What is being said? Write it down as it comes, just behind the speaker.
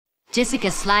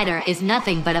Jessica Slider is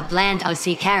nothing but a bland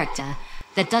OC character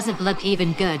that doesn't look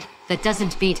even good, that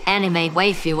doesn't beat anime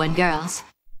waifu and girls.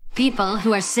 People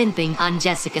who are simping on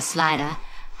Jessica Slider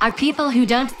are people who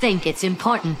don't think it's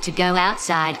important to go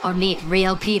outside or meet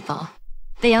real people.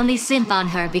 They only simp on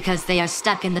her because they are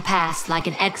stuck in the past like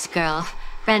an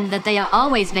ex-girlfriend that they are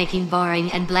always making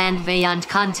boring and bland Vyond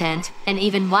content, and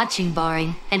even watching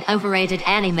boring and overrated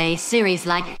anime series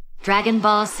like Dragon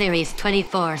Ball series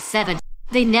 24/7.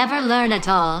 They never learn at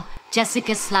all.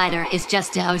 Jessica Slider is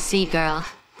just a OC girl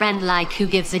friend, like who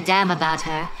gives a damn about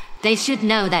her? They should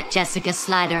know that Jessica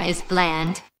Slider is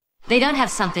bland. They don't have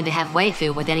something to have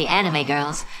waifu with any anime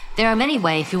girls. There are many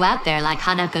waifu out there like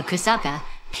Hanako Kusaka,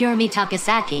 Purimi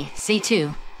Takasaki,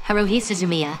 C2, Haruhi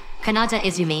Suzumiya, Kanata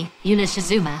Izumi, Yuna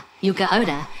Shizuma, Yuka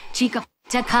Oda, Chiko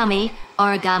Takami,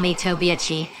 Origami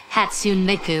Tobiachi, Hatsune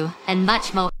Miku, and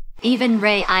much more. Even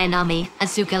Rei Ayanami,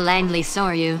 Asuka Langley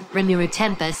Soryu, Rimuru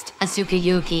Tempest, Asuka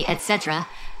Yuki, etc.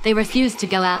 They refuse to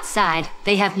go outside,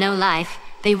 they have no life,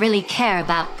 they really care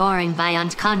about boring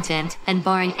Vyond content and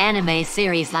boring anime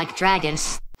series like Dragon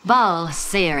Ball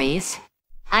series.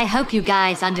 I hope you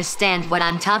guys understand what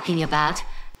I'm talking about.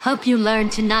 Hope you learn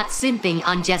to not simping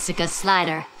on Jessica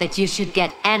Slider, that you should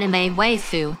get anime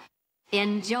waifu.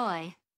 Enjoy!